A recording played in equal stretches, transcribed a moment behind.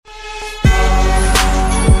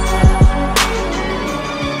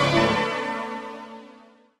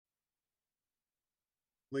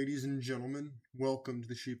Ladies and gentlemen, welcome to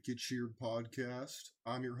the Sheep Get Sheared podcast.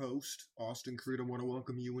 I'm your host, Austin Creed. I want to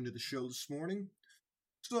welcome you into the show this morning.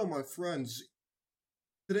 So, my friends,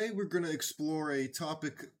 today we're going to explore a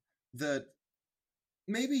topic that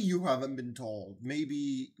maybe you haven't been told,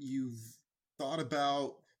 maybe you've thought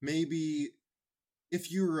about, maybe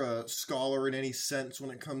if you're a scholar in any sense when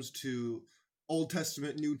it comes to Old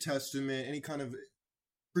Testament, New Testament, any kind of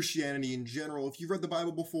Christianity in general, if you've read the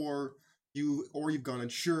Bible before, you've gone to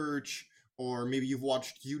church, or maybe you've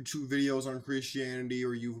watched YouTube videos on Christianity,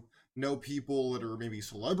 or you know people that are maybe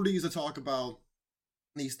celebrities that talk about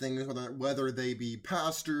these things, whether they be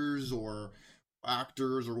pastors or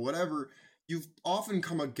actors or whatever, you've often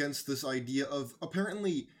come against this idea of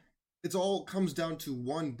apparently it's all comes down to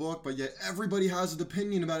one book, but yet everybody has an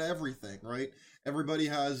opinion about everything, right?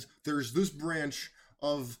 There's this branch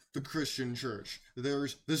of the Christian church,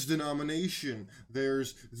 there's this denomination,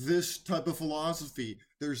 there's this type of philosophy,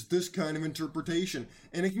 there's this kind of interpretation,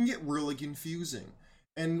 and it can get really confusing.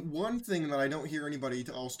 And one thing that I don't hear anybody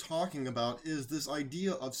else talking about is this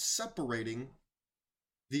idea of separating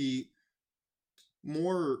the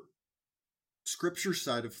more scripture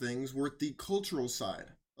side of things with the cultural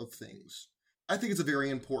side of things. I think it's a very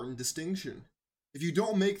important distinction. If you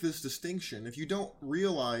don't make this distinction, if you don't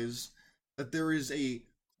realize that there is a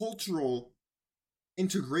cultural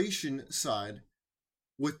integration side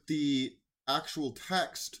with the actual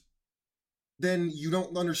text, then you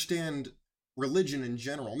don't understand religion in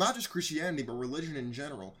general. Not just Christianity, but religion in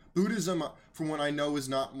general. Buddhism, from what I know, is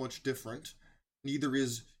not much different. Neither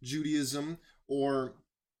is Judaism or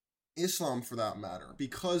Islam, for that matter.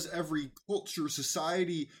 Because every culture,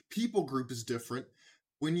 society, people group is different,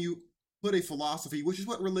 when you put a philosophy, which is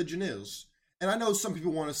what religion is. And I know some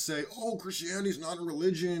people want to say, oh, Christianity is not a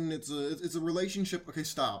religion, it's a relationship. Okay,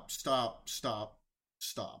 stop.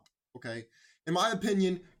 Okay? In my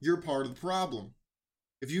opinion, you're part of the problem.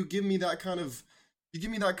 If you give me that kind of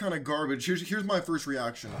garbage, here's my first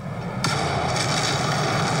reaction.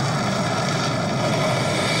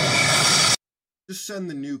 Just send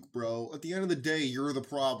the nuke, bro. At the end of the day, you're the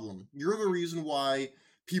problem. You're the reason why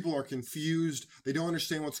people are confused. They don't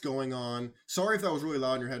understand what's going on. Sorry if that was really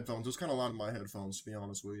loud in your headphones. It was kind of loud in my headphones, to be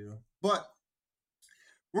honest with you. But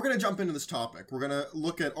we're going to jump into this topic. We're going to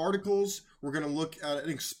look at articles. We're going to look at and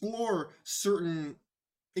explore certain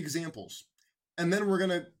examples. And then we're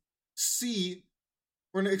going to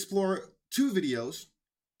explore two videos,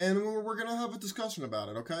 and we're going to have a discussion about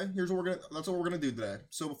it, okay? That's what we're going to do today.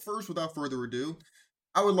 So first, without further ado,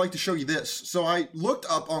 I would like to show you this. So I looked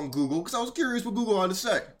up on Google because I was curious what Google had to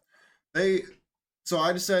say. So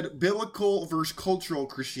I just said biblical versus cultural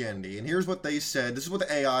Christianity, and here's what they said. This is what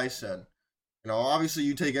the AI said. You know, obviously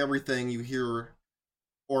you take everything you hear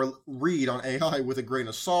or read on AI with a grain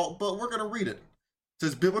of salt, but we're going to read it. It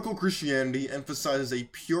says biblical Christianity emphasizes a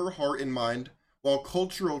pure heart and mind, while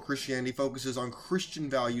cultural Christianity focuses on Christian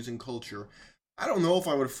values and culture. I don't know if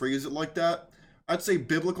I would phrase it like that. I'd say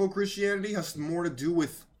biblical Christianity has more to do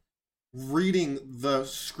with reading the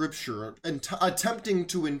scripture and attempting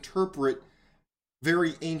to interpret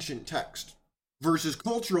very ancient text, versus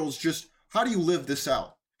cultural is just, how do you live this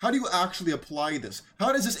out? How do you actually apply this?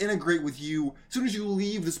 How does this integrate with you as soon as you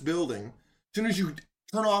leave this building, as soon as you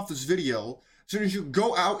turn off this video, as soon as you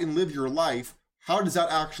go out and live your life? How does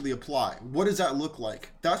that actually apply? What does that look like?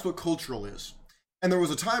 That's what cultural is. And there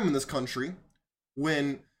was a time in this country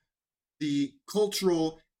when the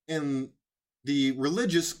cultural and the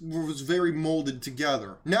religious was very molded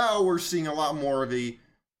together. Now we're seeing a lot more of a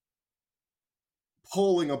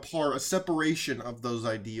pulling apart, a separation of those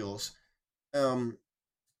ideals. It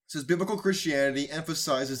says biblical Christianity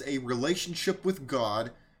emphasizes a relationship with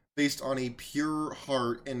God based on a pure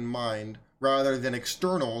heart and mind rather than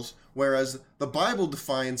externals, whereas the Bible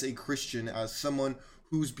defines a Christian as someone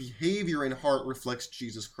whose behavior and heart reflects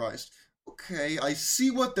Jesus Christ. Okay, I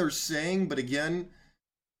see what they're saying, but again,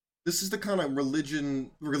 this is the kind of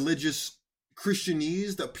religious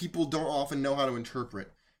Christianese that people don't often know how to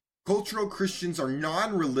interpret. Cultural Christians are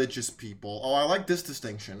non-religious people, I like this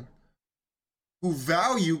distinction, who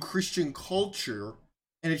value Christian culture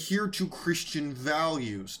and adhere to Christian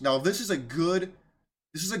values. Now, this is a good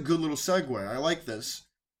little segue. I like this.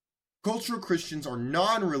 Cultural Christians are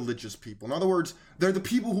non-religious people. In other words, they're the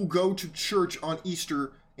people who go to church on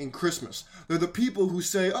Easter and Christmas. They're the people who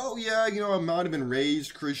say, oh yeah, I might have been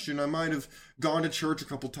raised Christian. I might have gone to church a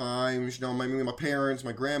couple times. Maybe my parents,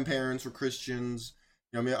 my grandparents were Christians.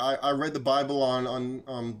 I read the Bible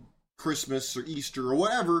on Christmas or Easter or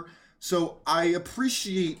whatever. So I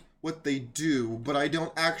appreciate what they do, but I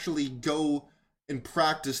don't actually go and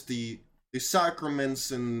practice the sacraments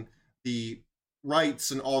and the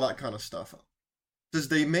rights and all that kind of stuff. It says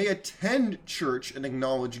they may attend church and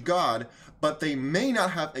acknowledge God, but they may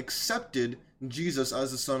not have accepted Jesus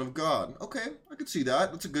as the Son of God. Okay, I could see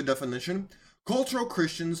that. That's a good definition. Cultural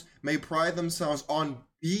Christians may pride themselves on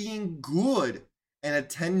being good and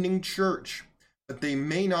attending church, but they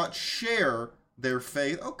may not share their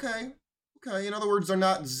faith. Okay. In other words, they're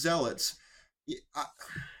not zealots. They're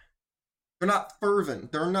not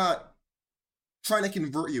fervent. They're not trying to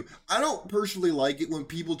convert you. I don't personally like it when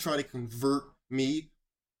people try to convert me.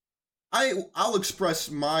 I'll express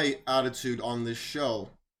my attitude on this show,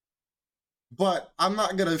 but I'm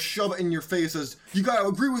not gonna shove it in your face as you gotta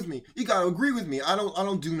agree with me. You gotta agree with me. I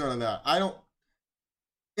don't do none of that.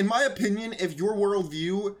 In my opinion, if your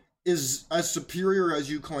worldview is as superior as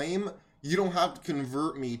you claim, you don't have to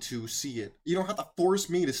convert me to see it. You don't have to force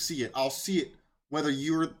me to see it. I'll see it whether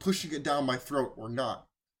you're pushing it down my throat or not.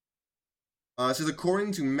 It says,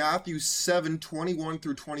 according to Matthew 7:21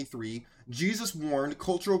 through 23, Jesus warned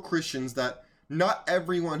cultural Christians that not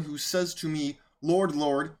everyone who says to me, Lord,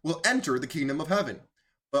 Lord, will enter the kingdom of heaven,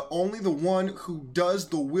 but only the one who does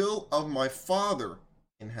the will of my Father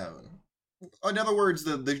in heaven. In other words,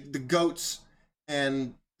 the goats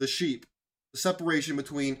and the sheep. The separation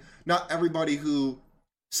between not everybody who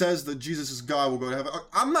says that Jesus is God will go to heaven.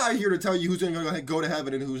 I'm not here to tell you who's going to go to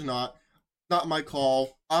heaven and who's not. Not my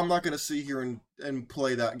call. I'm not going to sit here and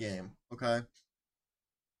play that game, okay?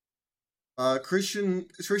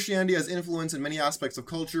 Christianity has influence in many aspects of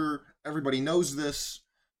culture. Everybody knows this.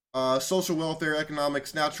 Social welfare,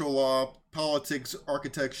 economics, natural law, politics,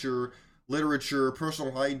 architecture, literature,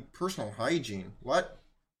 personal hygiene. What?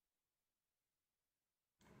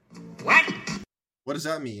 What does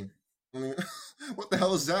that mean? I mean, what the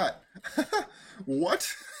hell is that?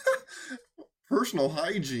 What? Personal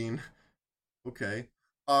hygiene. Okay.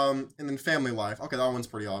 And then family life. Okay, that one's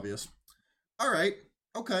pretty obvious. All right.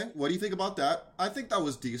 Okay. What do you think about that? I think that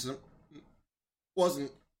was decent.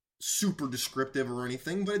 Wasn't super descriptive or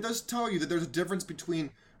anything, but it does tell you that there's a difference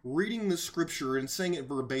between reading the scripture and saying it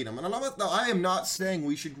verbatim. And I am not saying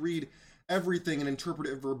we should read everything and interpret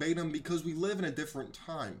it verbatim because we live in a different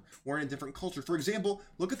time. We're in a different culture. For example,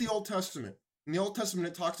 look at the Old Testament. In the Old Testament,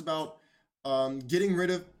 it talks about getting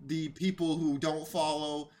rid of the people who don't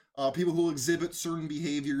follow, people who exhibit certain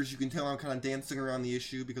behaviors. You can tell I'm kind of dancing around the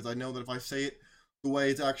issue because I know that if I say it the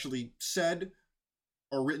way it's actually said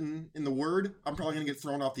or written in the word, I'm probably going to get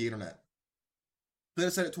thrown off the internet. If I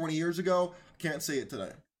said it 20 years ago, I can't say it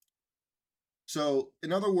today. So,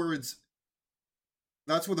 in other words,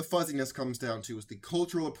 that's where the fuzziness comes down to, is the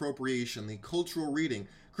cultural appropriation, the cultural reading.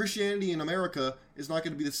 Christianity in America is not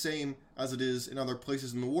going to be the same as it is in other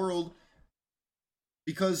places in the world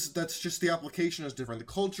because that's just the application is different. The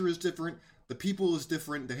culture is different, the people is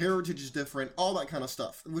different, the heritage is different, all that kind of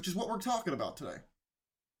stuff, which is what we're talking about today.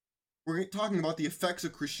 We're talking about the effects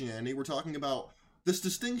of Christianity. We're talking about this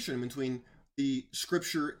distinction between the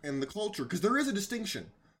scripture and the culture, because there is a distinction.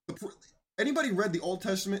 Anybody read the Old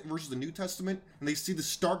Testament versus the New Testament, and they see the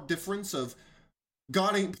stark difference of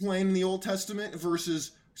God ain't playing in the Old Testament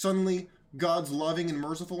versus suddenly God's loving and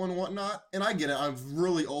merciful and whatnot? And I get it. I've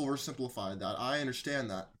really oversimplified that. I understand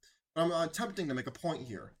that. But I'm attempting to make a point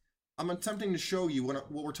here. I'm attempting to show you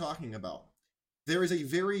what we're talking about. There is a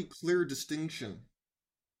very clear distinction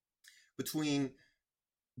between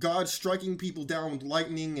God striking people down with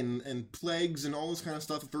lightning and plagues and all this kind of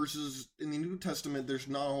stuff versus in the New Testament, there's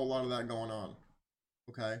not a whole lot of that going on.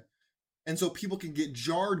 Okay? And so people can get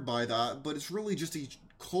jarred by that, but it's really just a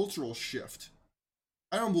cultural shift.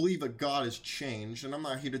 I don't believe that God has changed, and I'm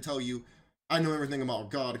not here to tell you I know everything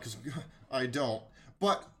about God, because I don't.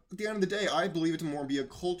 But at the end of the day, I believe it to more be a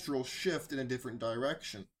cultural shift in a different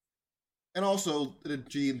direction. And also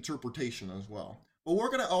the interpretation as well. But we're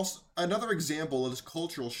going to also, another example of this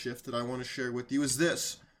cultural shift that I want to share with you is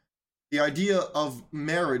this. The idea of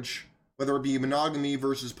marriage, whether it be monogamy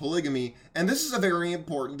versus polygamy, and this is a very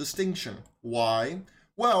important distinction. Why?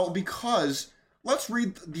 Well, because let's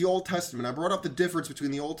read the Old Testament. I brought up the difference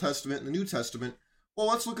between the Old Testament and the New Testament. Well,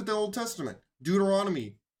 let's look at the Old Testament.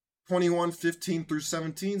 Deuteronomy 21:15 through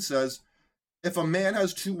 17 says, if a man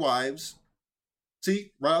has two wives,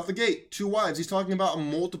 see, right off the gate, two wives, he's talking about a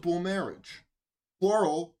multiple marriage.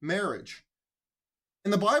 Plural marriage.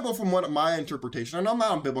 In the Bible, from what my interpretation, and I'm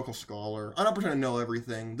not a biblical scholar, I don't pretend to know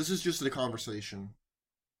everything, this is just a conversation.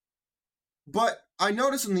 But I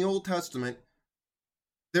notice in the Old Testament,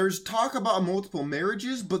 there's talk about multiple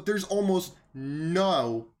marriages, but there's almost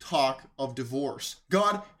no talk of divorce.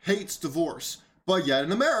 God hates divorce. But yet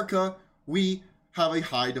in America, we have a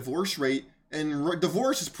high divorce rate, and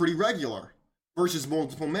divorce is pretty regular, versus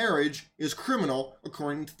multiple marriage is criminal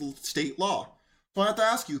according to the state law. So I have to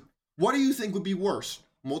ask you, what do you think would be worse?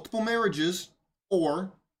 Multiple marriages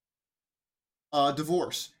or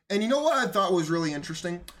divorce? And you know what I thought was really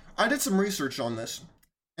interesting? I did some research on this,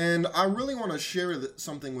 and I really want to share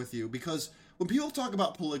something with you because when people talk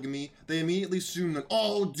about polygamy, they immediately assume that,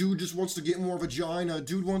 oh, dude just wants to get more vagina,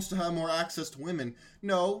 dude wants to have more access to women.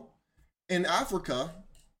 No. In Africa,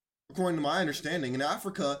 according to my understanding, in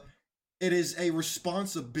Africa, it is a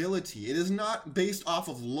responsibility. It is not based off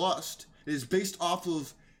of lust. It is based off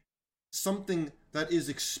of something that is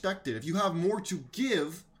expected. If you have more to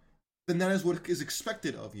give, then that is what is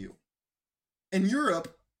expected of you. In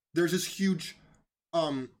Europe, there's this huge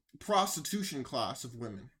prostitution class of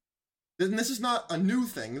women. And this is not a new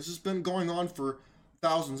thing. This has been going on for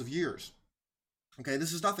thousands of years. Okay,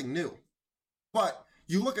 this is nothing new. But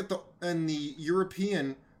you look at in the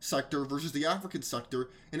European sector versus the African sector.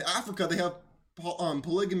 In Africa, they have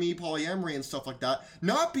polygamy, polyamory, and stuff like that.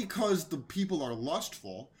 Not because the people are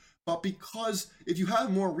lustful, but because if you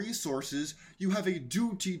have more resources, you have a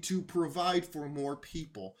duty to provide for more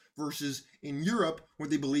people. Versus in Europe, where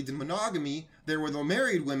they believed in monogamy, there were the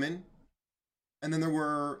married women, and then there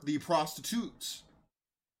were the prostitutes.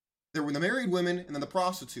 There were the married women, and then the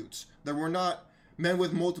prostitutes. There were not men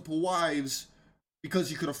with multiple wives because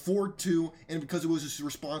he could afford to, and because it was his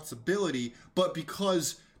responsibility, but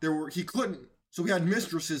because he couldn't. So he had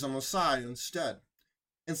mistresses on the side instead.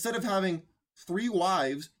 Instead of having 3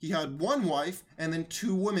 wives, he had 1 wife and then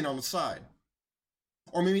 2 women on the side.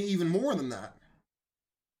 Or maybe even more than that.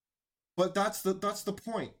 But that's the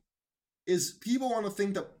point. Is people want to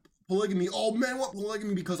think that polygamy, oh, men want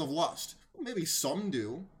polygamy because of lust. Well, maybe some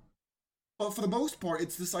do. But for the most part,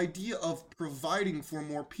 it's this idea of providing for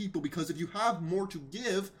more people, because if you have more to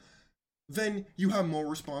give, then you have more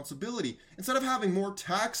responsibility. Instead of having more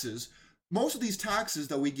taxes, most of these taxes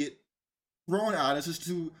that we get thrown at us is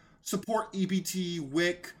to support EBT,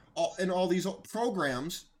 WIC, and all these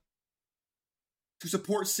programs to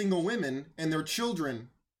support single women and their children.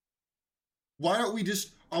 Why don't we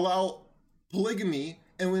just allow polygamy,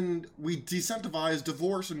 and when we disincentivize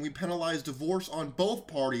divorce and we penalize divorce on both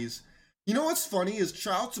parties? You know what's funny is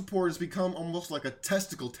child support has become almost like a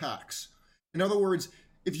testicle tax. In other words,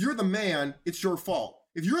 if you're the man, it's your fault.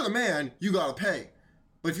 If you're the man, you gotta pay.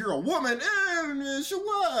 But if you're a woman, so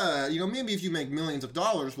what? You know, maybe if you make millions of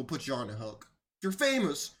dollars, we'll put you on the hook. If you're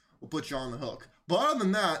famous, we'll put you on the hook. But other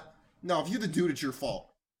than that, no, if you're the dude, it's your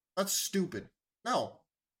fault. That's stupid. No,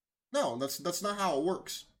 that's not how it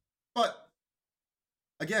works. But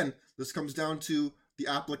again, this comes down to the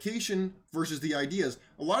application versus the ideas.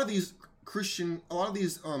 A lot of these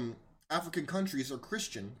African countries are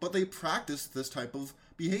Christian, but they practice this type of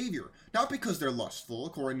behavior. Not because they're lustful,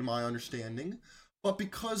 according to my understanding, but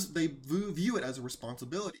because they view it as a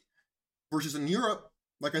responsibility. Versus in Europe,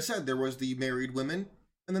 like I said, there was the married women,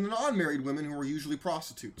 and then the non-married women who were usually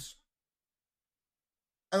prostitutes.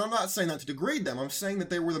 And I'm not saying that to degrade them, I'm saying that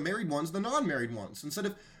they were the married ones, the non-married ones. Instead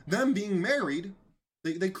of them being married,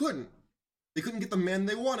 they couldn't. They couldn't get the man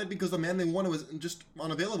they wanted because the man they wanted was just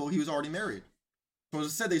unavailable. He was already married. So as I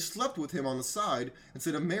said, they slept with him on the side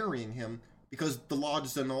instead of marrying him because the law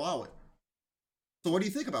just didn't allow it. So what do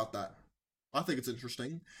you think about that? I think it's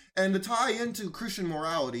interesting. And to tie into Christian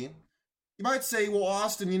morality, you might say, well,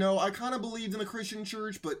 Austin, you know, I kind of believed in the Christian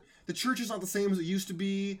church, but the church is not the same as it used to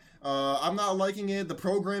be. I'm not liking it. The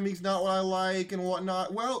programming's not what I like and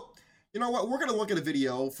whatnot. Well, you know what? We're going to look at a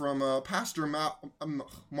video from Pastor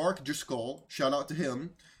Mark Driscoll. Shout out to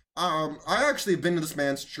him. I actually have been to this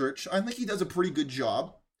man's church. I think he does a pretty good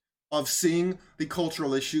job of seeing the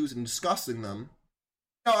cultural issues and discussing them.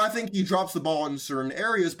 Now, I think he drops the ball in certain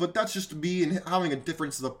areas, but that's just me and having a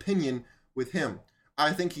difference of opinion with him.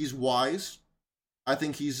 I think he's wise. I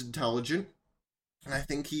think he's intelligent. And I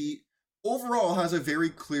think he overall has a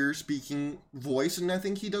very clear speaking voice, and I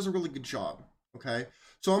think he does a really good job. Okay?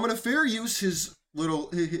 So I'm going to fair use his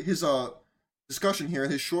discussion here,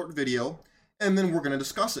 his short video, and then we're going to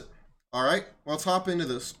discuss it. All right? Let's hop into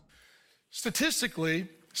this. Statistically,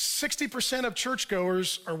 60% of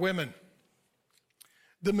churchgoers are women.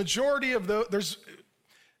 The majority of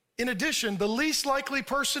in addition, the least likely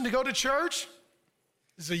person to go to church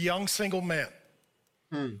is a young single man.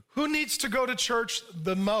 Who needs to go to church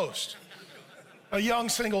the most? A young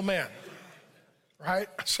single man, right?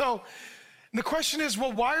 So the question is,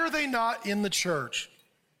 well, why are they not in the church?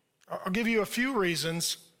 I'll give you a few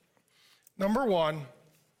reasons. Number one,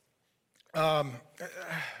 how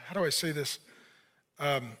do I say this?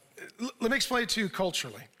 Let me explain it to you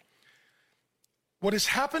culturally. What has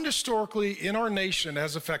happened historically in our nation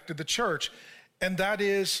has affected the church. and that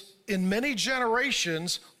is, in many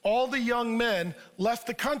generations, all the young men left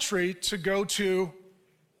the country to go to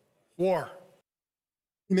war.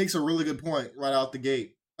 He makes a really good point right out the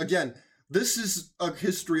gate. Again, this is a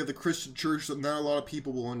history of the Christian church that not a lot of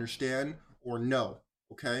people will understand or know,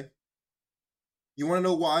 okay? You want to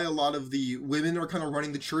know why a lot of the women are kind of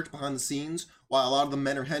running the church behind the scenes? Why a lot of the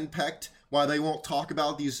men are henpecked? Why they won't talk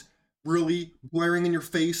about these really blaring in your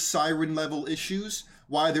face siren level issues?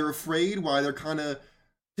 Why they're afraid? Why they're kind of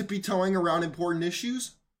tippy-toeing around important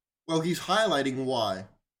issues? Well, he's highlighting why.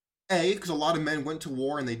 A, because a lot of men went to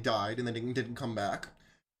war and they died and they didn't come back.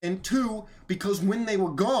 And two, because when they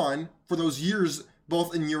were gone for those years,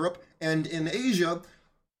 both in Europe and in Asia,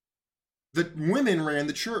 the women ran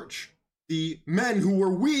the church. The men who were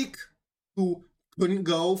weak, who couldn't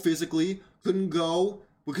go physically, couldn't go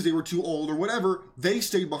because they were too old or whatever, they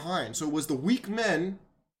stayed behind. So it was the weak men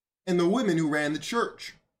and the women who ran the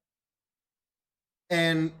church.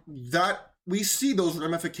 And that, we see those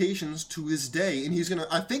ramifications to this day. And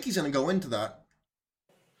I think he's gonna go into that.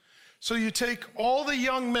 So you take all the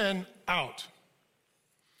young men out,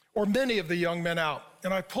 or many of the young men out,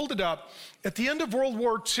 and I pulled it up. At the end of World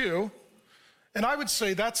War II, and I would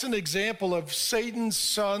say that's an example of Satan's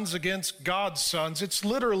sons against God's sons. It's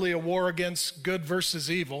literally a war against good versus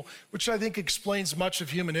evil, which I think explains much of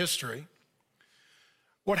human history.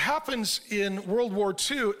 What happens in World War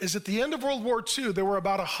II is at the end of World War II, there were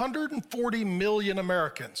about 140 million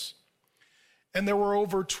Americans, and there were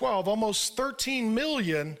over almost 13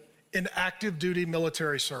 million in active duty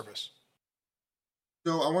military service.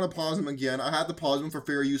 So I want to pause him again. I had to pause him for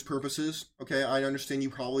fair use purposes. Okay, I understand you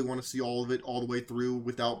probably want to see all of it all the way through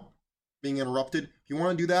without being interrupted. If you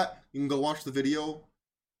want to do that, you can go watch the video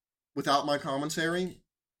without my commentary.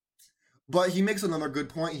 But he makes another good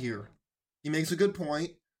point here. He makes a good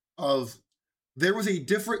point of there was a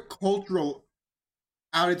different cultural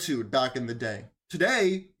attitude back in the day.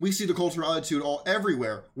 Today, we see the cultural attitude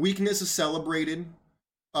everywhere. Weakness is celebrated.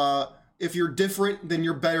 If you're different, then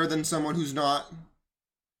you're better than someone who's not.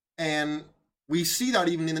 And we see that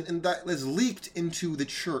even in that is leaked into the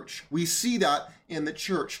church. We see that in the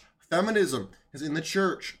church. Feminism is in the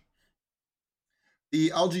church.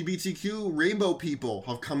 The LGBTQ rainbow people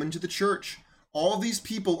have come into the church. All these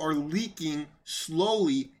people are leaking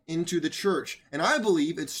slowly into the church. And I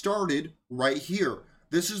believe it started right here.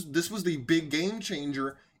 This was the big game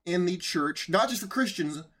changer in the church, not just for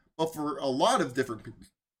Christians, but for a lot of different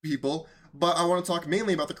people. But I want to talk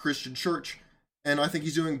mainly about the Christian church. And I think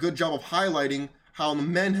he's doing a good job of highlighting how the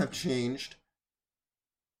men have changed.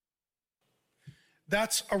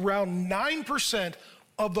 That's around 9%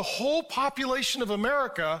 of the whole population of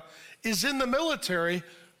America is in the military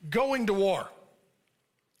going to war.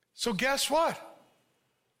 So guess what?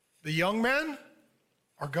 The young men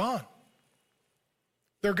are gone.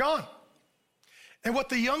 They're gone. And what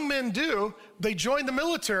the young men do, they join the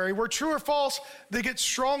military, where true or false, they get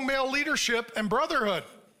strong male leadership and brotherhood.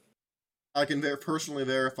 I can personally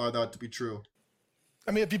verify that to be true.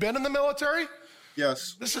 I mean, have you been in the military?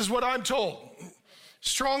 Yes. This is what I'm told.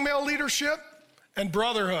 Strong male leadership and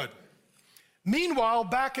brotherhood. Meanwhile,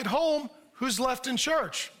 back at home, who's left in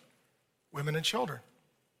church? Women and children.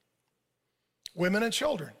 Women and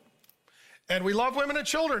children. And we love women and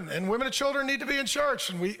children need to be in church,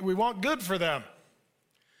 and we want good for them.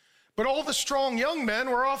 But all the strong young men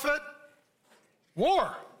were off at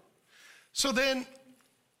war. So then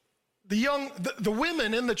the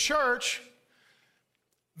women in the church,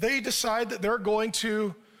 they decide that they're going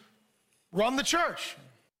to run the church.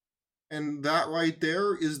 And that right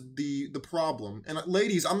there is the problem. And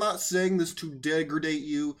ladies, I'm not saying this to degrade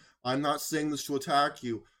you. I'm not saying this to attack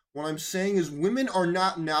you. What I'm saying is women are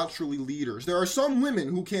not naturally leaders. There are some women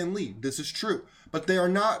who can lead. This is true. But they are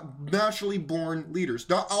not naturally born leaders.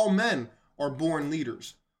 Not all men are born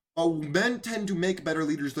leaders. Men tend to make better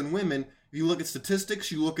leaders than women. If you look at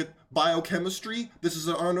statistics, you look at biochemistry, this is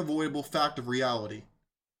an unavoidable fact of reality.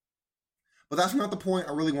 But that's not the point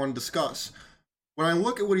I really want to discuss. When I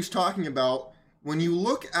look at what he's talking about, when you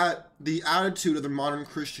look at the attitude of the modern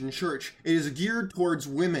Christian church, it is geared towards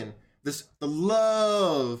women. The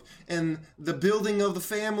love and the building of the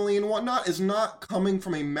family and whatnot is not coming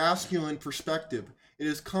from a masculine perspective. It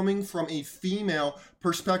is coming from a female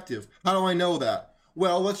perspective. How do I know that?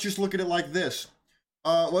 Well, let's just look at it like this.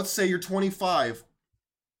 Let's say you're 25.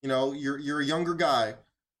 You know, you're a younger guy.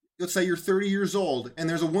 Let's say you're 30 years old and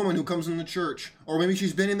there's a woman who comes in the church, or maybe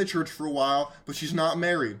she's been in the church for a while, but she's not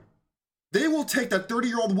married. They will take that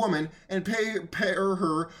 30-year-old woman and pair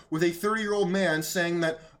her with a 30-year-old man saying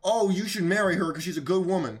that, oh, you should marry her because she's a good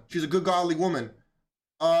woman. She's a good godly woman.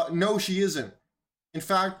 No, she isn't. In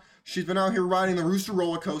fact, She's been out here riding the Rooster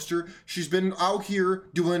roller coaster. She's been out here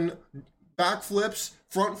doing backflips,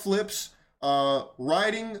 front flips, horseback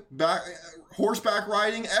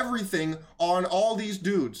riding, everything on all these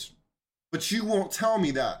dudes. But you won't tell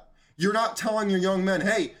me that. You're not telling your young men,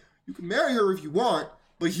 hey, you can marry her if you want,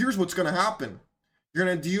 but here's what's going to happen. You're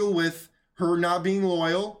going to deal with her not being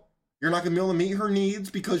loyal. You're not going to be able to meet her needs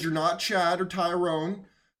because you're not Chad or Tyrone.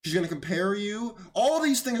 She's going to compare you. All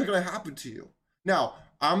these things are going to happen to you. Now,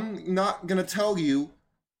 I'm not going to tell you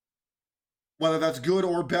whether that's good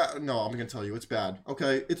or bad. No, I'm going to tell you it's bad.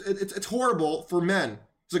 Okay? It's horrible for men.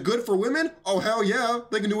 Is it good for women? Oh, hell yeah.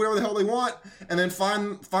 They can do whatever the hell they want and then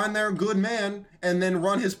find their good man and then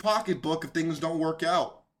run his pocketbook if things don't work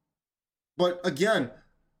out. But again,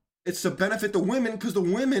 it's to benefit the women because the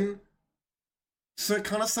women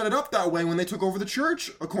kind of set it up that way when they took over the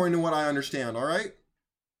church, according to what I understand, all right?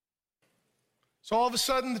 So all of a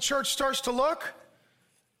sudden, the church starts to look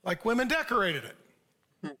like women decorated it.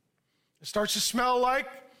 It starts to smell like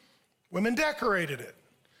women decorated it.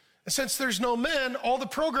 And since there's no men, all the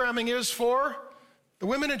programming is for the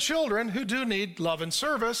women and children who do need love and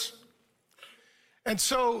service. And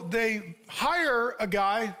so they hire a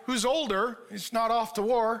guy who's older. He's not off to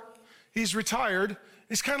war. He's retired.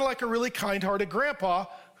 He's kind of like a really kind-hearted grandpa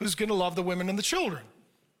who's going to love the women and the children.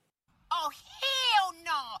 Oh, hell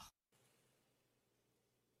no!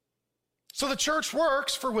 So the church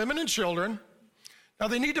works for women and children. Now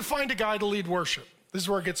they need to find a guy to lead worship. This is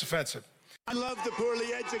where it gets offensive. I love the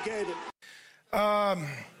poorly educated.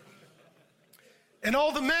 And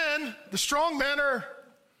all the men, the strong men, are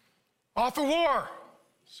off at war.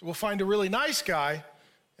 So we'll find a really nice guy,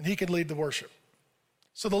 and he can lead the worship.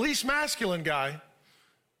 So the least masculine guy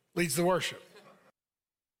leads the worship.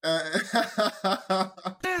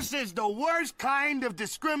 This is the worst kind of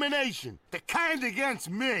discrimination. The kind against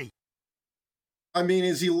me. I mean,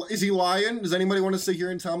 is he lying? Does anybody want to sit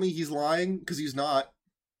here and tell me he's lying? Because he's not.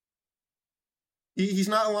 He's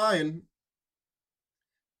not lying.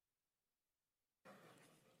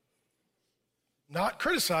 Not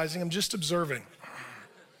criticizing, I'm just observing.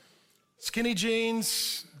 Skinny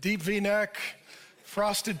jeans, deep V-neck,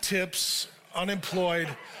 frosted tips, unemployed,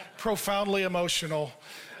 profoundly emotional.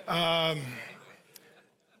 Not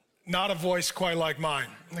a voice quite like mine,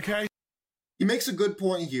 okay? He makes a good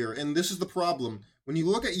point here, and this is the problem. When you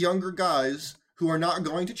look at younger guys who are not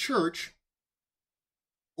going to church,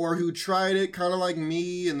 or who tried it kind of like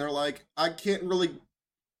me, and they're like, I can't really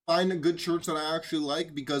find a good church that I actually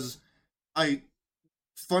like because I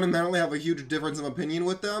fundamentally have a huge difference of opinion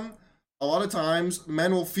with them. A lot of times,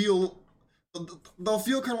 men will they'll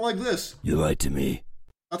feel kind of like this. You lied to me.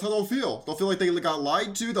 That's how they'll feel. They'll feel like they got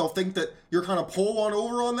lied to. They'll think that you're kind of pull one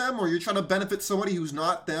over on them, or you're trying to benefit somebody who's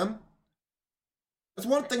not them. It's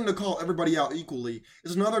one thing to call everybody out equally.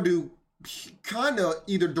 It's another to kind of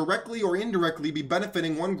either directly or indirectly be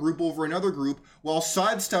benefiting one group over another group while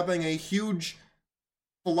sidestepping a huge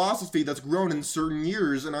philosophy that's grown in certain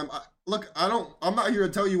years. And I'm not here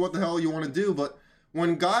to tell you what the hell you want to do, but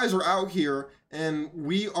when guys are out here and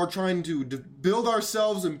we are trying to build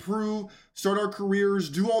ourselves, improve, start our careers,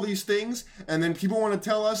 do all these things, and then people want to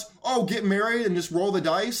tell us, oh, get married and just roll the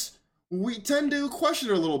dice, we tend to question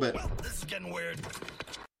it a little bit. Well, this is getting weird.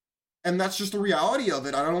 And that's just the reality of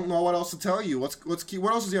it. I don't know what else to tell you. What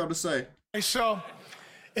else does he have to say? Okay, so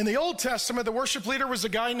in the Old Testament, the worship leader was a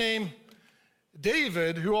guy named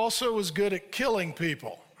David who also was good at killing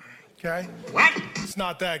people. Okay? What? It's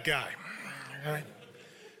not that guy. Okay?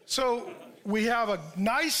 So we have a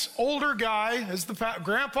nice older guy as the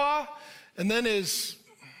grandpa, and then his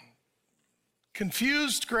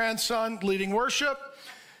confused grandson leading worship,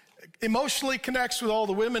 emotionally connects with all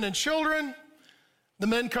the women and children. The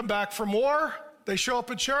men come back from war. They show up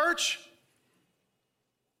at church.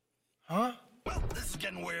 Huh? Well, this is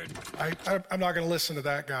getting weird. I'm not going to listen to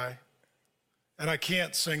that guy. And I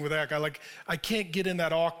can't sing with that guy. Like, I can't get in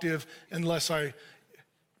that octave unless I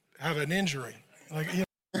have an injury. Like, you know.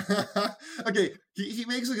 Okay, he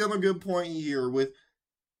makes another good point here with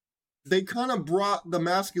they kind of brought the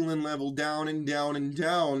masculine level down and down and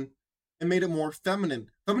down and made it more feminine.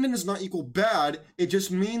 Feminine is not equal bad. It just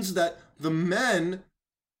means that the men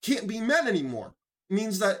can't be men anymore. It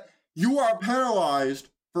means that you are penalized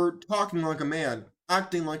for talking like a man,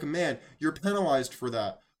 acting like a man. You're penalized for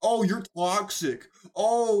that. Oh, you're toxic.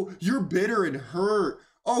 Oh, you're bitter and hurt.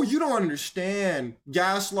 Oh, you don't understand.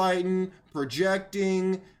 Gaslighting,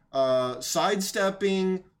 projecting,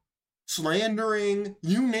 sidestepping, slandering,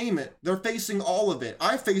 you name it. They're facing all of it.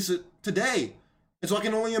 I face it today. And so I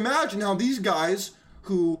can only imagine how these guys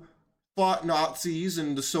who fought Nazis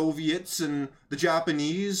and the Soviets and the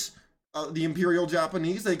Japanese the Imperial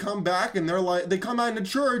Japanese. They come back and they come out into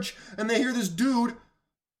church and they hear this dude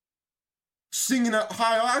singing at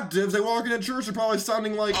high octaves. They walk into church, they're probably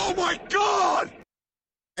sounding like, "Oh my God!"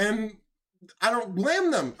 And I don't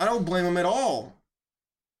blame them. I don't blame them at all.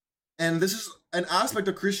 And this is an aspect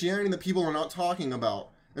of Christianity that people are not talking about.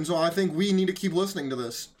 And so I think we need to keep listening to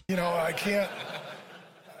this. I can't.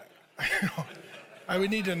 I would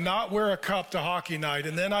need to not wear a cup to hockey night,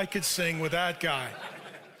 and then I could sing with that guy.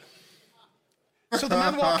 So the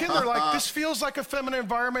men walk in, they're like, this feels like a feminine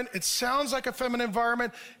environment. It sounds like a feminine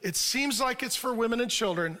environment. It seems like it's for women and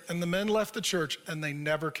children. And the men left the church, and they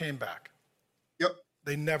never came back. Yep.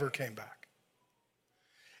 They never came back.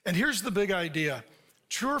 And here's the big idea.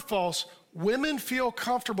 True or false, women feel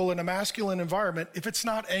comfortable in a masculine environment if it's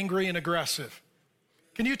not angry and aggressive.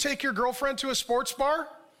 Can you take your girlfriend to a sports bar?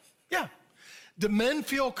 Yeah. Do men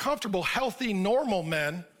feel comfortable, healthy, normal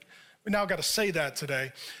men? We now got to say that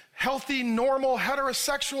today. Healthy, normal,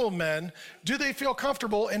 heterosexual men, do they feel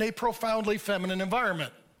comfortable in a profoundly feminine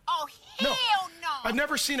environment? Oh, hell no. I've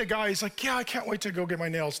never seen a guy, he's like, yeah, I can't wait to go get my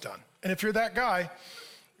nails done. And if you're that guy,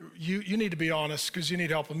 you need to be honest because you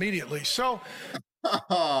need help immediately. So. Come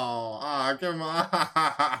on.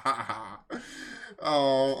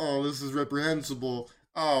 Oh, this is reprehensible.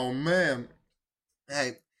 Oh, man.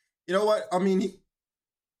 Hey, you know what? I mean,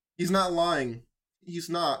 he's not lying. He's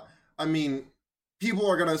not. I mean, people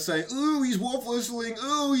are going to say, ooh, he's wolf whistling.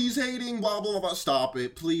 Ooh, he's hating, blah, blah, blah. Stop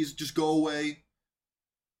it. Please, just go away.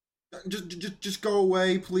 Just go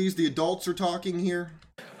away, please. The adults are talking here.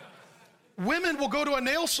 Women will go to a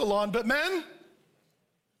nail salon, but men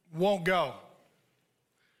won't go.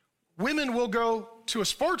 Women will go to a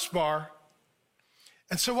sports bar.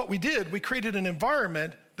 And so what we did, we created an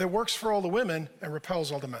environment that works for all the women and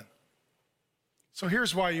repels all the men. So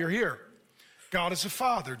here's why you're here. God is a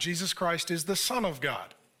father. Jesus Christ is the Son of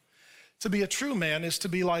God. To be a true man is to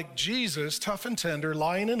be like Jesus, tough and tender,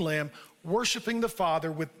 lion and lamb, worshiping the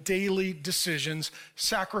Father with daily decisions,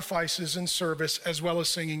 sacrifices, and service, as well as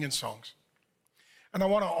singing and songs. And I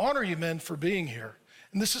want to honor you men for being here.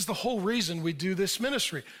 And this is the whole reason we do this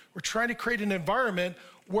ministry. We're trying to create an environment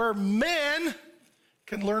where men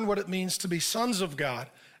can learn what it means to be sons of God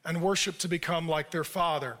and worship to become like their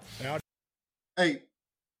Father. Hey,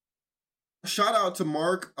 shout out to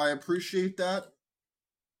Mark. I appreciate that.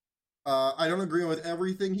 I don't agree with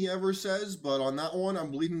everything he ever says, but on that one,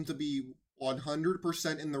 I'm believing him to be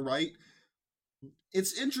 100% in the right.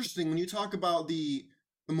 It's interesting when you talk about the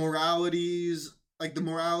moralities, like the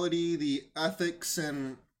morality, the ethics,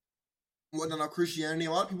 and whatnot of Christianity.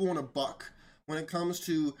 A lot of people want to buck when it comes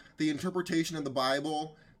to the interpretation of the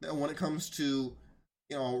Bible, and when it comes to,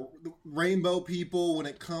 rainbow people, when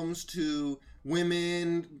it comes to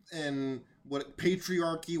women and what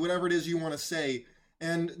patriarchy, whatever it is you want to say.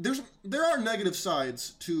 And there are negative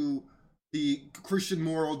sides to the Christian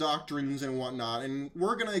moral doctrines and whatnot, and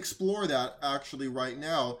we're going to explore that actually right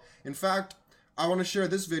now. In fact, I want to share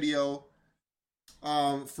this video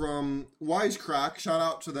from Wisecrack. Shout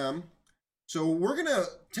out to them. So we're going to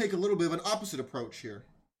take a little bit of an opposite approach here,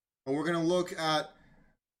 and we're going to look at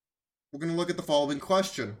the following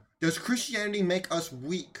question: does Christianity make us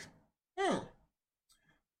weak?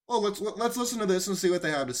 Well, let's listen to this and see what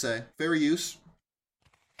they have to say. Fair use.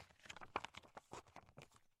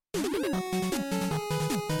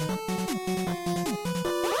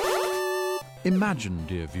 Imagine,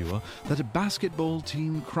 dear viewer, that a basketball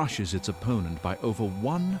team crushes its opponent by over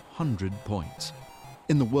 100 points.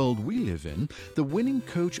 In the world we live in, the winning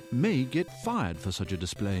coach may get fired for such a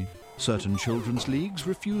display. Certain children's leagues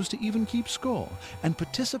refuse to even keep score, and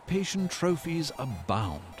participation trophies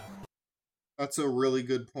abound. That's a really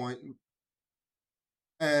good point.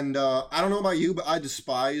 And I don't know about you, but I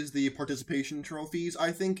despise the participation trophies.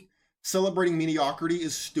 I think celebrating mediocrity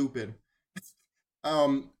is stupid.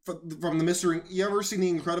 From the Mr. You ever seen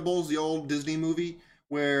The Incredibles, the old Disney movie,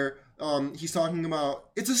 where he's talking about,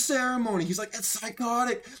 it's a ceremony. He's like, it's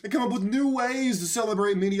psychotic. They come up with new ways to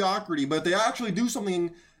celebrate mediocrity, but they actually do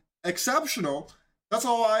something exceptional. That's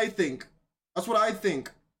all I think. That's what I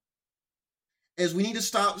think. Is we need to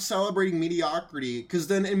stop celebrating mediocrity, because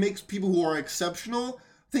then it makes people who are exceptional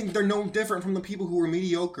think they're no different from the people who are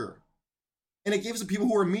mediocre. And it gives the people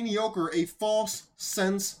who are mediocre a false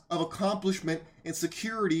sense of accomplishment and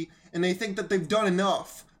security, and they think that they've done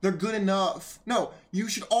enough. They're good enough. No, you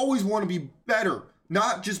should always want to be better,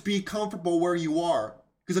 not just be comfortable where you are.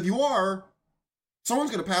 Because if you are, someone's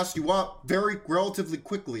going to pass you up relatively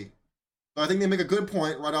quickly. So I think they make a good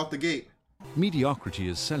point right out the gate. Mediocrity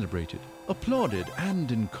is celebrated, applauded,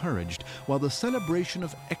 and encouraged, while the celebration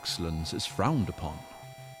of excellence is frowned upon.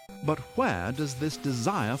 But where does this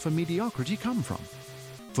desire for mediocrity come from?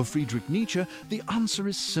 For Friedrich Nietzsche, the answer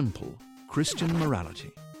is simple: Christian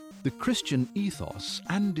morality. The Christian ethos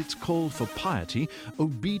and its call for piety,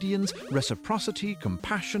 obedience, reciprocity,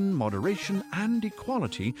 compassion, moderation, and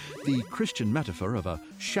equality, the Christian metaphor of a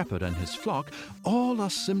shepherd and his flock, all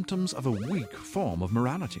are symptoms of a weak form of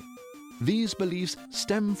morality. These beliefs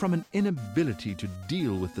stem from an inability to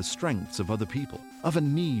deal with the strengths of other people, of a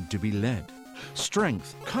need to be led.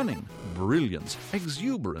 Strength, cunning, brilliance,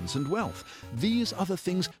 exuberance, and wealth, these are the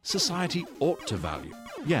things society ought to value,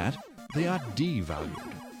 yet they are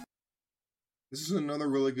devalued. This is another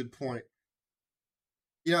really good point.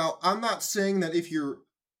 You know, I'm not saying that if you're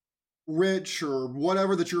rich or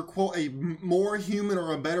whatever, that you're, quote, a more human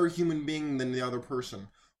or a better human being than the other person.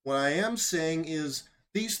 What I am saying is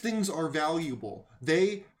these things are valuable.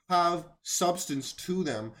 They have substance to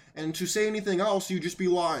them. And to say anything else, you'd just be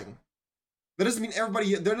lying. That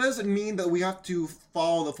doesn't mean that we have to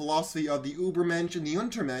follow the philosophy of the Übermensch and the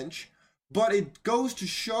Untermensch, but it goes to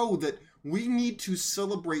show that we need to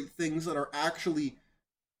celebrate things that are actually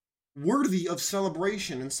worthy of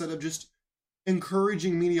celebration instead of just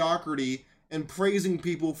encouraging mediocrity and praising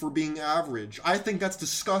people for being average. I think that's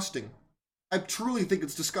disgusting. I truly think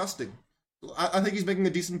it's disgusting. I think he's making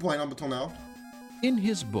a decent point up until now. In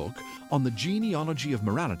his book, On the Genealogy of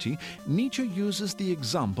Morality, Nietzsche uses the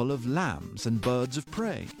example of lambs and birds of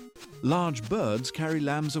prey. Large birds carry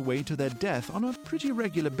lambs away to their death on a pretty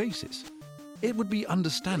regular basis. It would be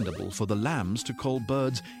understandable for the lambs to call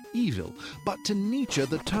birds evil, but to Nietzsche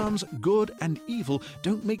the terms good and evil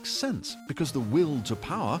don't make sense because the will to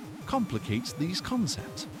power complicates these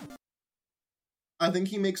concepts. I think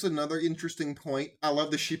he makes another interesting point. I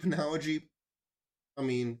love the sheep analogy. I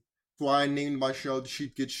mean, that's why I named my show The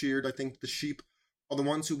Sheep Get Sheared. I think the sheep are the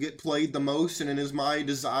ones who get played the most, and it is my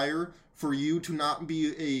desire for you to not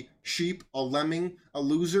be a sheep, a lemming, a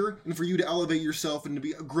loser, and for you to elevate yourself and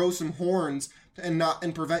to grow some horns and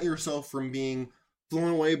prevent yourself from being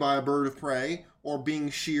flown away by a bird of prey or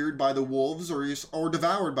being sheared by the wolves or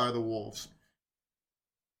devoured by the wolves.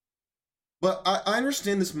 But I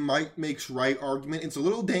understand this might makes right argument. It's a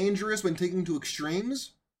little dangerous when taken to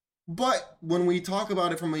extremes, but when we talk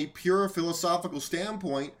about it from a pure philosophical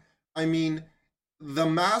standpoint, I mean, the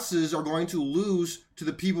masses are going to lose to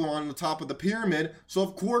the people on the top of the pyramid, so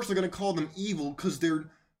of course they're going to call them evil because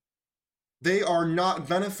they are not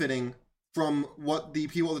benefiting from what the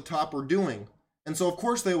people at the top are doing. And so of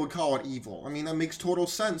course they would call it evil. I mean, that makes total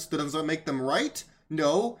sense. Does that make them right?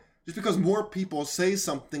 No. Just because more people say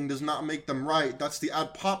something does not make them right. That's the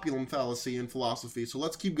ad populum fallacy in philosophy. So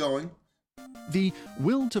let's keep going. The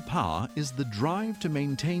will to power is the drive to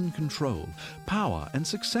maintain control, power, and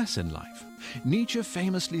success in life. Nietzsche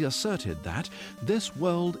famously asserted that this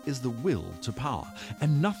world is the will to power,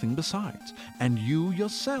 and nothing besides, and you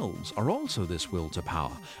yourselves are also this will to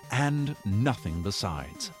power, and nothing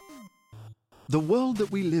besides. The world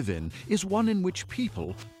that we live in is one in which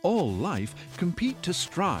people, all life, compete to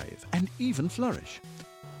strive and even flourish.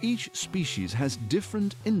 Each species has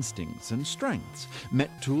different instincts and strengths. Met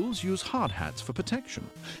tools use hard hats for protection.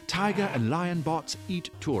 Tiger and lion bots eat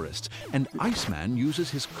tourists, and Iceman uses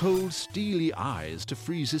his cold, steely eyes to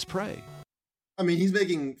freeze his prey. I mean, he's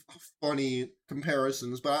making funny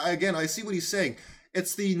comparisons, but again, I see what he's saying.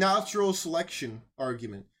 It's the natural selection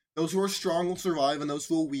argument. Those who are strong will survive, and those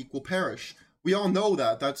who are weak will perish. We all know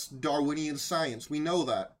that. That's Darwinian science. We know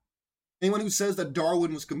that. Anyone who says that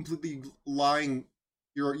Darwin was completely lying,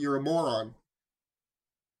 you're a moron.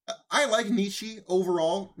 I like Nietzsche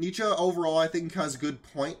overall. Nietzsche overall, I think, has good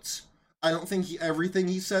points. I don't think everything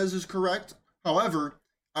he says is correct. However,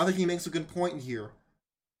 I think he makes a good point here.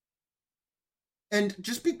 And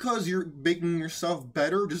just because you're making yourself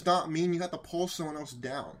better does not mean you have to pull someone else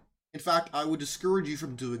down. In fact, I would discourage you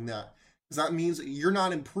from doing that, because that means that you're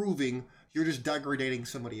not improving, you're just degrading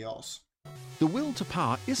somebody else. The will to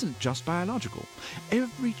power isn't just biological.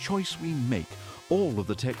 Every choice we make, all of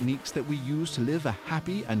the techniques that we use to live a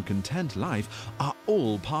happy and content life are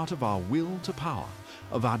all part of our will to power,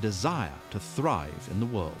 of our desire to thrive in the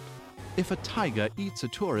world. If a tiger eats a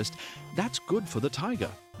tourist, that's good for the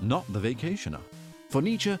tiger, not the vacationer. For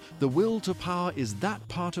Nietzsche, the will to power is that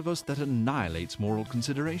part of us that annihilates moral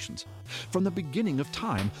considerations. From the beginning of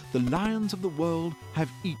time, the lions of the world have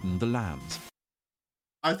eaten the lambs.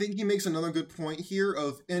 I think he makes another good point here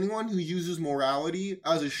of anyone who uses morality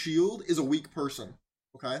as a shield is a weak person,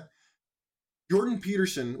 okay? Jordan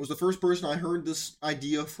Peterson was the first person I heard this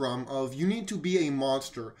idea from of you need to be a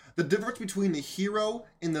monster. The difference between the hero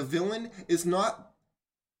and the villain is not,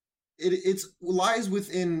 it lies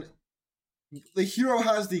within, the hero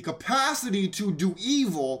has the capacity to do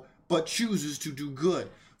evil, but chooses to do good,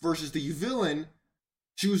 versus the villain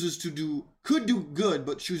could do good,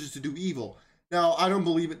 but chooses to do evil. Now, I don't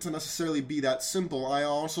believe it to necessarily be that simple. I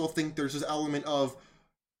also think there's this element of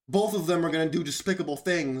both of them are going to do despicable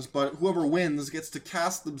things, but whoever wins gets to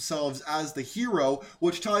cast themselves as the hero,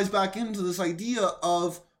 which ties back into this idea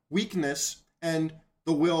of weakness and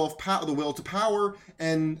the will to power,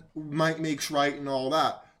 and might makes right and all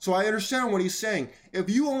that. So I understand what he's saying. If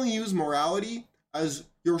you only use morality as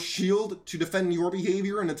your shield to defend your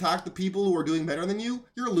behavior and attack the people who are doing better than you,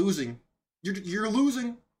 you're losing. You're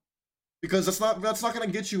losing. Because that's not going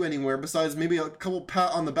to get you anywhere besides maybe a couple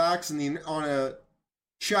pat on the backs on a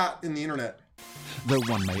chat in the internet. Though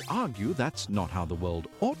one may argue that's not how the world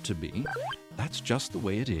ought to be, that's just the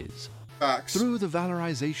way it is. Facts. Through the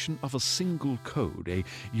valorization of a single code, a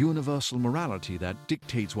universal morality that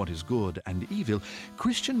dictates what is good and evil,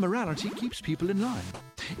 Christian morality keeps people in line.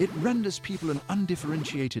 It renders people an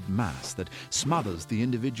undifferentiated mass that smothers the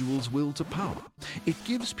individual's will to power. It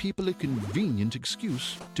gives people a convenient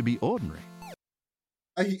excuse to be ordinary.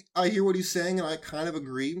 I hear what he's saying, and I kind of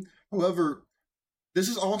agree. However, this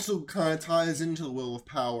is also kind of ties into the will of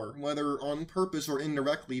power, whether on purpose or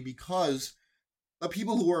indirectly, because the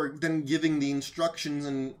people who are then giving the instructions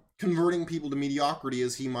and converting people to mediocrity,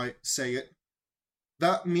 as he might say it,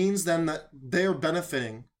 that means then that they're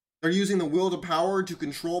benefiting. They're using the will to power to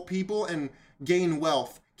control people and gain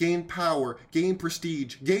wealth, gain power, gain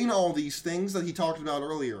prestige, gain all these things that he talked about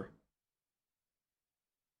earlier.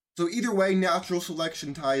 So either way, natural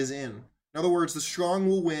selection ties in. In other words, the strong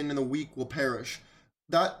will win and the weak will perish.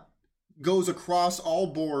 That goes across all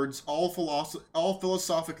boards, all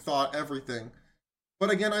philosophic thought, everything. But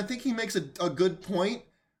again, I think he makes a good point,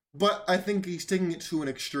 but I think he's taking it to an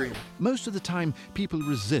extreme. Most of the time, people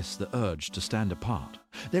resist the urge to stand apart.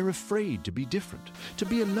 They're afraid to be different, to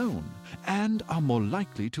be alone, and are more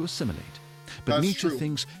likely to assimilate. But That's Nietzsche true.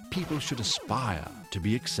 thinks people should aspire to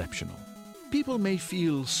be exceptional. People may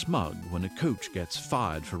feel smug when a coach gets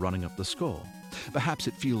fired for running up the score. Perhaps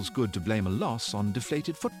it feels good to blame a loss on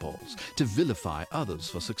deflated footballs, to vilify others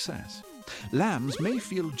for success. Lambs may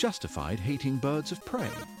feel justified hating birds of prey.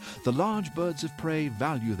 The large birds of prey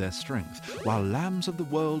value their strength, while lambs of the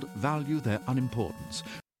world value their unimportance.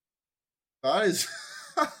 That is...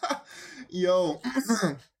 Yo.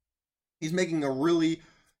 He's making a really...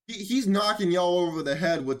 He's knocking y'all over the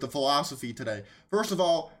head with the philosophy today. First of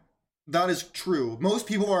all, that is true. Most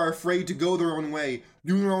people are afraid to go their own way,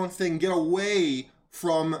 do their own thing, get away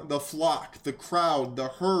from the flock, the crowd, the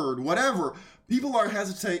herd, whatever. People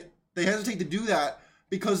hesitate to do that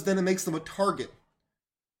because then it makes them a target.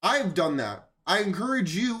 I've done that. I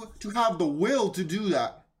encourage you to have the will to do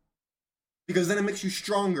that because then it makes you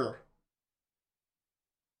stronger.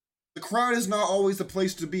 The crowd is not always the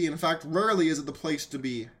place to be. In fact, rarely is it the place to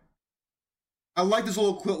be. I like this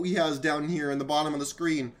little quote he has down here in the bottom of the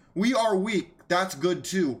screen. We are weak. That's good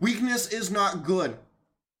too. Weakness is not good.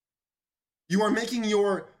 You are making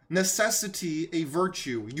your necessity a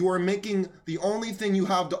virtue. You are making the only thing you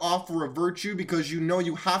have to offer a virtue because you know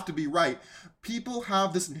you have to be right. People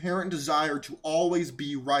have this inherent desire to always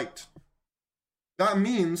be right. That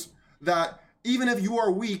means that even if you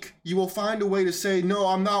are weak, you will find a way to say, no,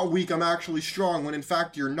 I'm not weak, I'm actually strong, when in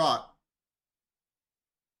fact you're not.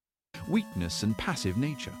 Weakness and passive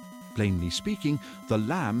nature. Plainly speaking, the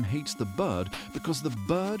lamb hates the bird because the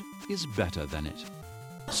bird is better than it.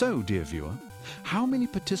 So, dear viewer, how many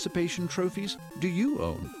participation trophies do you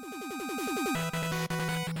own?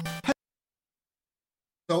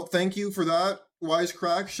 So thank you for that,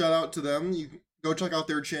 Wisecrack. Shout out to them. You go check out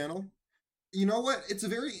their channel. You know what? It's a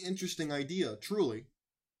very interesting idea, truly,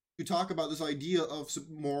 to talk about this idea of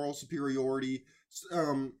moral superiority,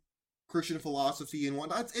 Christian philosophy and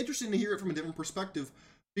whatnot. It's interesting to hear it from a different perspective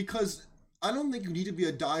because I don't think you need to be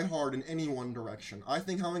a diehard in any one direction. I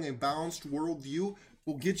think having a balanced worldview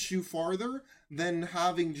will get you farther than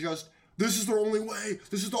having just, this is the only way,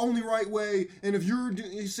 this is the only right way, and if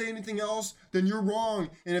you say anything else, then you're wrong.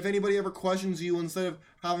 And if anybody ever questions you, instead of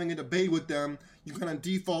having a debate with them, you kind of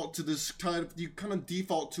default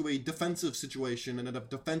to a defensive situation and a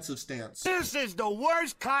defensive stance. This is the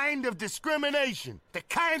worst kind of discrimination. The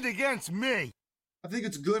kind against me. I think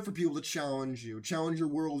it's good for people to challenge you, challenge your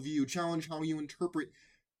worldview, challenge how you interpret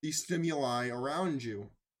these stimuli around you.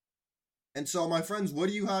 And so, my friends, what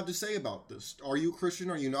do you have to say about this? Are you Christian?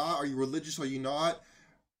 Are you not? Are you religious? Are you not?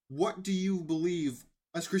 What do you believe?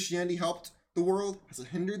 Has Christianity helped the world? Has it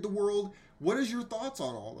hindered the world? What is your thoughts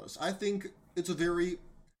on all this? I think there's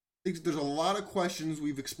a lot of questions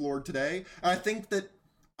we've explored today. I think that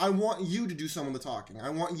I want you to do some of the talking. I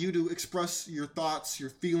want you to express your thoughts, your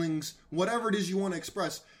feelings, whatever it is you want to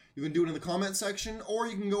express. You can do it in the comment section, or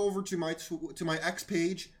you can go over to my X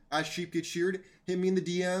page as Sheep Get Sheared. Hit me in the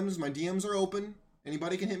DMs. My DMs are open.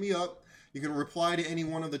 Anybody can hit me up. You can reply to any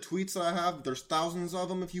one of the tweets that I have. There's thousands of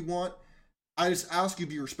them if you want. I just ask you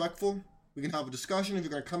be respectful. We can have a discussion. If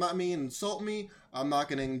you're going to come at me and insult me, I'm not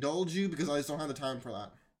going to indulge you because I just don't have the time for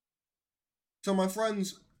that. So my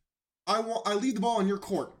friends, I leave the ball in your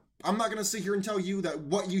court. I'm not going to sit here and tell you that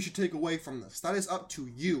what you should take away from this. That is up to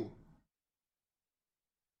you.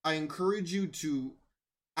 I encourage you to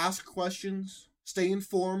ask questions, stay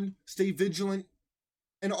informed, stay vigilant,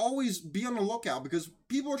 and always be on the lookout because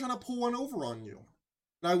people are trying to pull one over on you.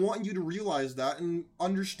 And I want you to realize that and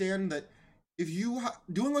understand that if you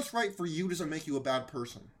doing what's right for you doesn't make you a bad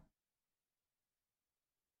person.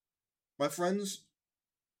 My friends,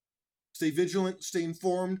 stay vigilant, stay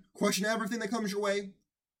informed, question everything that comes your way,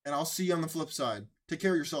 and I'll see you on the flip side. Take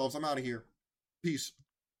care of yourselves. I'm out of here. Peace.